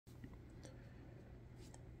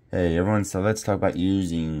Hey everyone, so let's talk about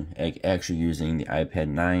actually using the iPad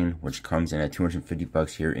 9, which comes in at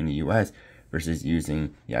 $250 here in the US, versus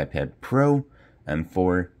using the iPad Pro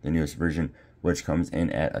M4, the newest version, which comes in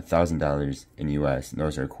at $1,000 in the US. And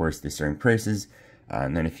those are, of course, the starting prices.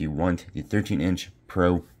 And then if you want the 13-inch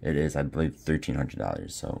Pro, it is, I believe,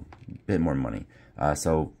 $1,300, so a bit more money.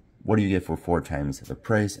 So what do you get for 4 times the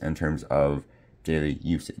price in terms of daily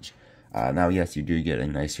usage? Now, yes, you do get a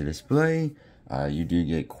nicer display. You do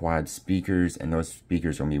get quad speakers, and those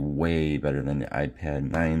speakers are going to be way better than the iPad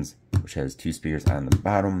 9's, which has 2 speakers on the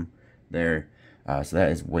bottom there. So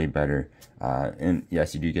that is way better. And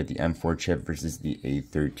yes, you do get the M4 chip versus the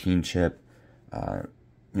A13 chip.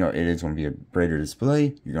 You know, it is going to be a brighter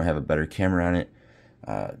display. You're going to have a better camera on it.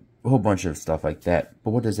 A whole bunch of stuff like that.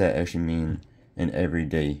 But what does that actually mean in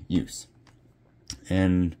everyday use?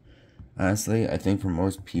 And honestly, I think for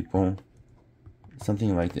most people,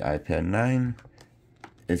 something like the iPad 9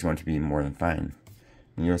 is going to be more than fine.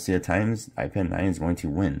 And you'll see at times, iPad 9 is going to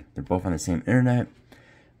win. They're both on the same internet.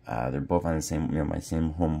 They're both on the same, my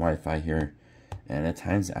same home Wi-Fi here. And at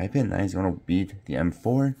times, the iPad 9 is going to beat the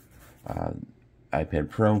M4, iPad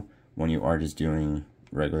Pro, when you are just doing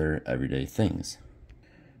regular, everyday things.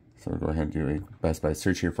 So we'll go ahead and do a Best Buy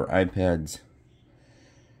search here for iPads.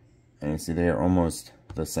 And you see they are almost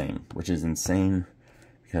the same, which is insane,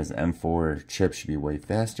 because the M4 chip should be way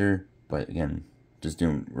faster, but again, just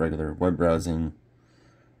doing regular web browsing,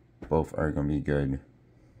 both are going to be good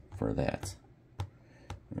for that.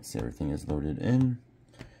 Let's see, everything is loaded in.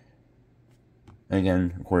 And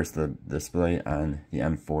again, of course, the display on the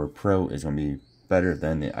M4 Pro is going to be better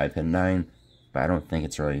than the iPad 9, but I don't think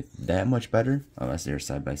it's really that much better unless they're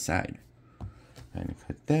side by side. And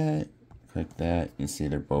click that, you see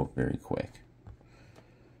they're both very quick.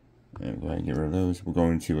 And go ahead and get rid of those. We're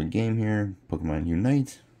going to a game here, Pokemon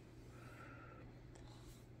Unite.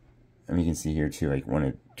 And you can see here too, like when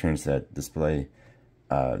it turns that display,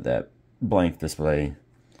 that blank display,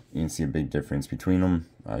 you can see a big difference between them.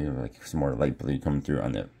 You have like some more light blue coming through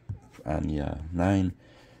on the 9.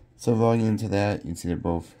 So logging into that, you can see they're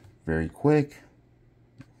both very quick.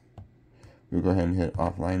 We'll go ahead and hit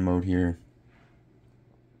offline mode here.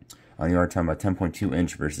 You are talking about 10.2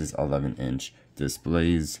 inch versus 11 inch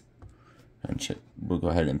displays. And we'll go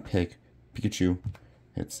ahead and pick Pikachu,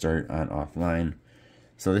 hit start on offline.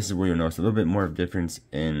 So this is where you'll notice a little bit more of difference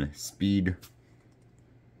in speed.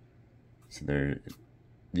 So there,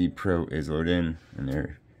 the Pro is loaded in, and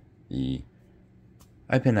there, the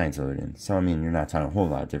iPad 9 is loaded in. So I mean, you're not talking a whole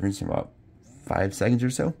lot of difference, about 5 seconds or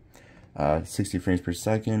so. 60 frames per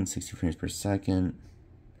second, 60 frames per second.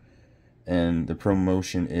 And the Pro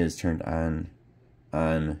Motion is turned on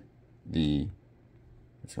the,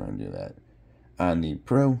 let's go ahead and do that. On the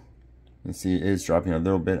Pro, you see it is dropping a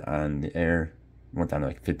little bit on the Air. Went down to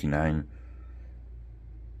like 59.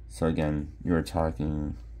 So again, you're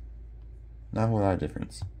talking not a whole lot of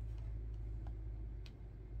difference.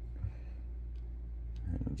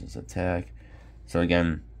 And just attack. So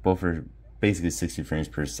again, both are basically 60 frames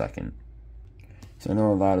per second. So I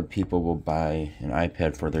know a lot of people will buy an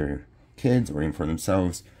iPad for their kids or even for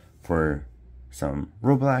themselves for some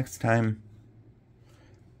Roblox time.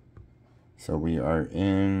 So we are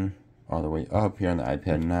in all the way up here on the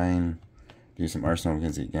iPad 9. Do some Arsenal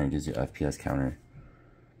because it again gives you FPS counter.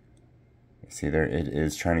 See there, it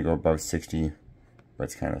is trying to go above 60, but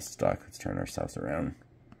it's kind of stuck. Let's turn ourselves around.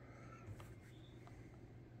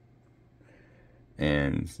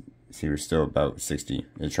 And see, we're still about 60.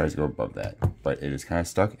 It tries to go above that, but it is kind of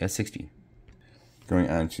stuck at 60. Going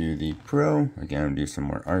on to the Pro, again, do some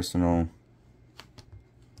more Arsenal.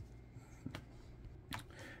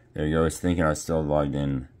 There you go. I was thinking I was still logged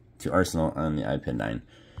in to Arsenal on the iPad 9.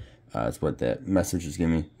 That's what that message is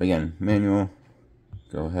giving me. But again, manual.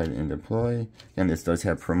 Go ahead and deploy. Again, this does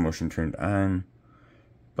have Pro Motion turned on.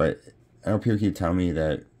 But I know people keep telling me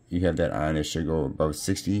that you have that on, it should go above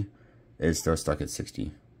 60. It's still stuck at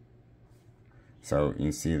 60. So you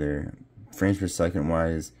can see there, frames per second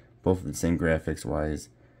wise, both the same graphics wise.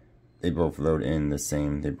 They both load in the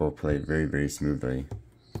same. They both play very, very smoothly.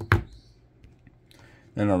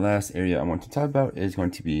 Then the last area I want to talk about is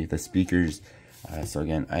going to be the speakers. So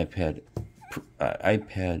again, iPad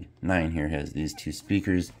 9 here has these 2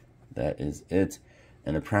 speakers. That is it.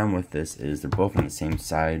 And the problem with this is they're both on the same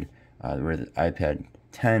side. Where the iPad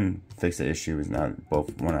 10 fixed the issue is not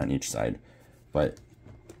both one on each side. But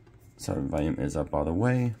so the volume is up all the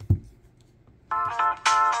way.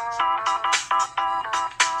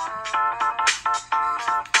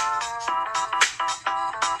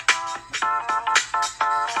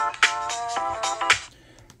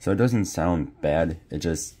 So it doesn't sound bad, it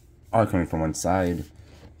just all coming from one side,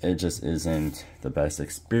 it just isn't the best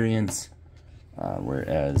experience.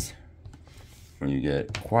 Whereas when you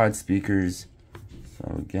get quad speakers,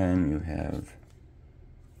 so again, you have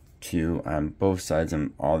 2 on both sides,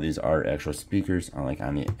 and all these are actual speakers, unlike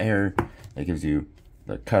on the Air. That gives you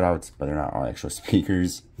the cutouts, but they're not all actual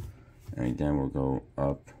speakers. And again, we'll go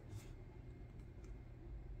up,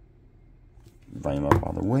 volume up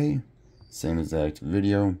all the way, same exact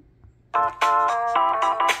video.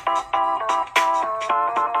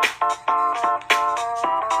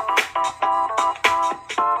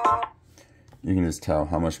 You can just tell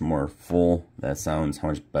how much more full that sounds, how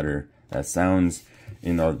much better that sounds,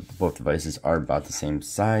 even though both devices are about the same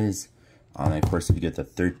size. And of course, if you get the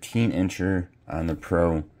 13-incher on the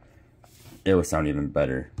Pro, it will sound even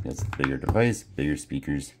better. It's a bigger device, bigger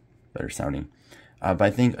speakers, better sounding. But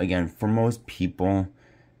I think, again, for most people,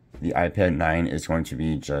 the iPad 9 is going to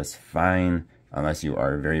be just fine, unless you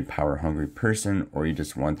are a very power-hungry person or you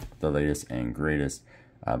just want the latest and greatest.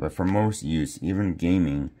 But for most use, even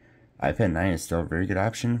gaming, iPad 9 is still a very good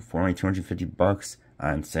option for only $250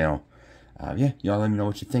 on sale. Yeah, y'all let me know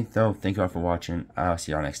what you think, though. Thank you all for watching. I'll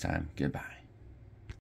see y'all next time. Goodbye.